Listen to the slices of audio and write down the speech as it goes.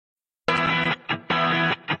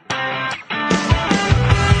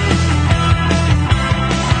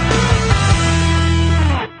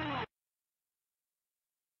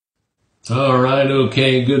All right,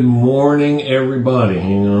 okay. Good morning, everybody.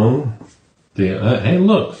 Hang on. Hey,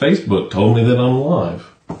 look, Facebook told me that I'm live.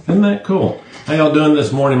 Isn't that cool? How y'all doing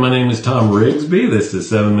this morning? My name is Thom Rigsby. This is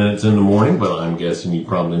 7 minutes in the morning, but I'm guessing you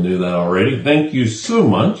probably knew that already. Thank you so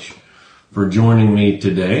much for joining me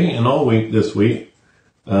today and all week this week.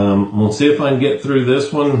 We'll see if I can get through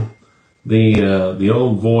this one. The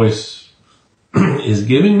old voice is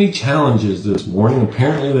giving me challenges this morning.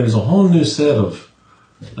 Apparently, there's a whole new set of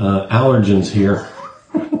allergens here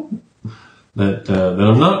that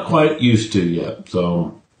I'm not quite used to yet.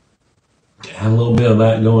 So I had a little bit of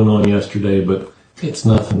that going on yesterday, but it's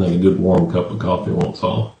nothing that a good warm cup of coffee won't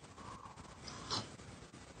solve.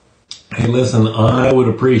 Hey, listen, I would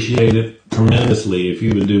appreciate it tremendously if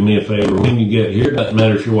you would do me a favor when you get here. Doesn't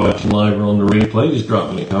matter if you're watching live or on the replay, just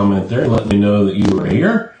drop me a comment there and let me know that you are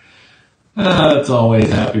here. It's always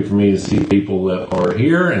happy for me to see people that are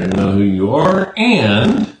here and know who you are,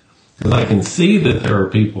 and because I can see that there are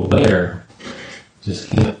people there, just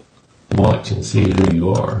can't watch and see who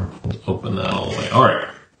you are. Let's open that all the way. All right.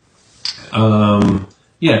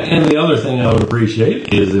 Yeah, and the other thing I would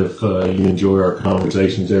appreciate is if you enjoy our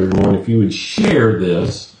conversations every morning, if you would share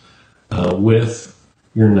this with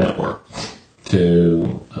your network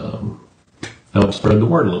to help spread the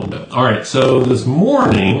word a little bit. All right, so this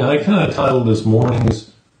morning, I kind of titled this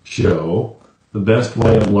morning's show, The Best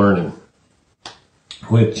Way of Learning,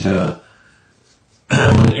 which when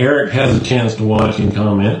Eric has a chance to watch and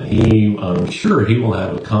comment, I'm sure he will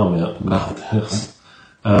have a comment about this.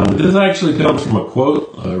 This actually comes from a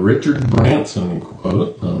quote, a Richard Branson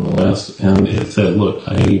quote, nonetheless, and it said, look,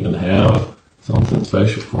 I even have something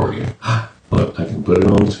special for you. Look, I can put it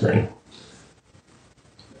on the screen.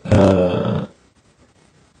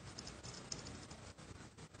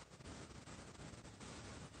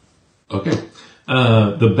 Okay.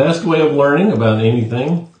 The best way of learning about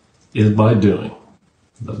anything is by doing.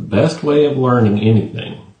 The best way of learning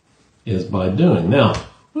anything is by doing. Now,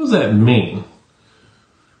 what does that mean?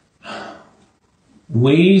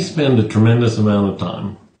 We spend a tremendous amount of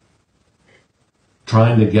time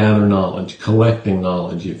trying to gather knowledge, collecting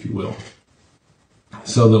knowledge, if you will,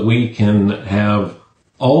 so that we can have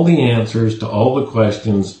all the answers to all the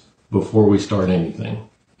questions before we start anything.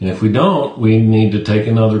 And if we don't, we need to take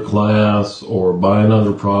another class or buy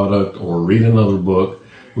another product or read another book.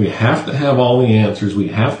 We have to have all the answers. We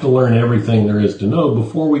have to learn everything there is to know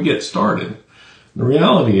before we get started. The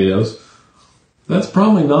reality is, that's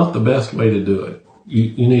probably not the best way to do it.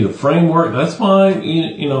 You need a framework. That's why,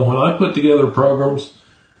 you know, when I put together programs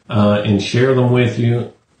and share them with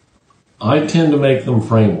you, I tend to make them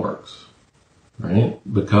frameworks, right?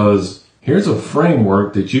 Because here's a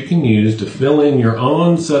framework that you can use to fill in your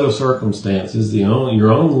own set of circumstances,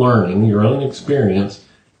 your own learning, your own experience,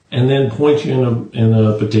 and then point you in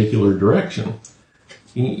a particular direction.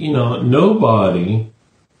 You know, nobody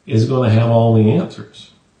is going to have all the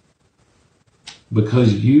answers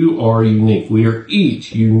because you are unique. We are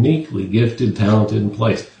each uniquely gifted, talented, and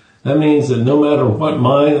placed. That means that no matter what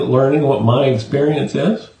my learning, what my experience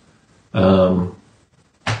is,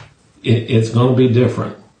 it's going to be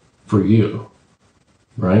different for you,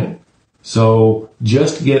 right? So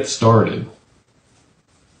just get started.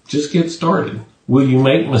 Just get started. Will you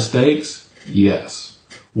make mistakes? Yes.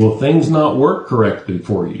 Will things not work correctly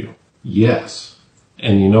for you? Yes.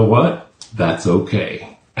 And you know what? That's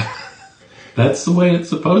okay. That's the way it's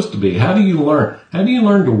supposed to be. How do you learn? How do you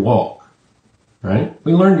learn to walk? Right?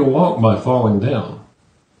 We learn to walk by falling down.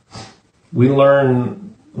 We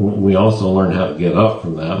also learn how to get up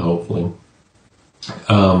from that, hopefully.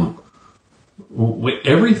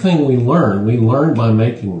 Everything we learn by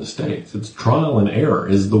making mistakes. It's trial and error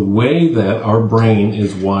is the way that our brain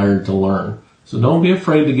is wired to learn. So don't be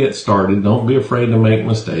afraid to get started. Don't be afraid to make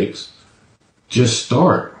mistakes. Just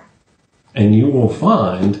start. And you will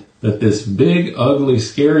find that this big, ugly,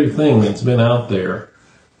 scary thing that's been out there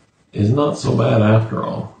is not so bad after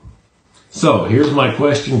all. So here's my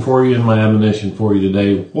question for you and my admonition for you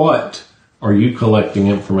today. What are you collecting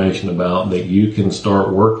information about that you can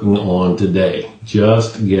start working on today?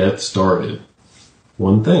 Just get started.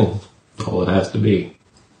 One thing. That's all it has to be.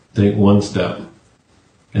 Take one step.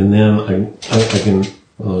 And then I can,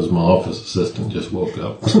 well, as my office assistant just woke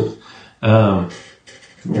up. Come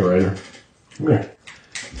here, Ryder. Come here.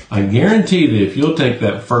 I guarantee that if you'll take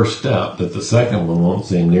that first step, that the second one won't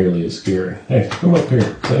seem nearly as scary. Hey, come up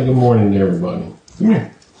here. Say good morning to everybody. Come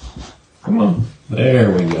here. Come on.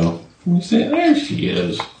 There we go. Can you see? There she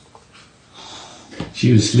is.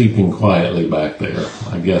 She was sleeping quietly back there.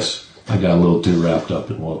 I guess I got a little too wrapped up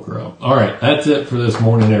and woke her up. All right, that's it for this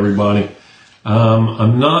morning, everybody.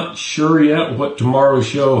 I'm not sure yet what tomorrow's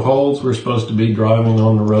show holds. We're supposed to be driving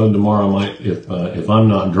on the road tomorrow. If I'm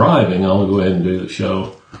not driving, I'll go ahead and do the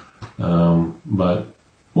show. But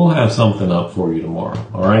we'll have something up for you tomorrow.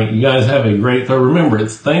 All right. You guys have a great Thursday. Remember,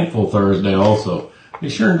 it's Thankful Thursday also. Be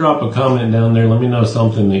sure and drop a comment down there. Let me know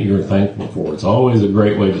something that you're thankful for. It's always a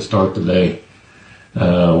great way to start the day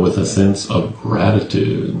with a sense of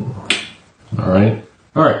gratitude. All right.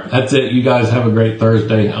 All right. That's it. You guys have a great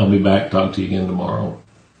Thursday. I'll be back. Talk to you again tomorrow.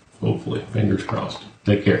 Hopefully. Fingers crossed.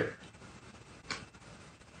 Take care.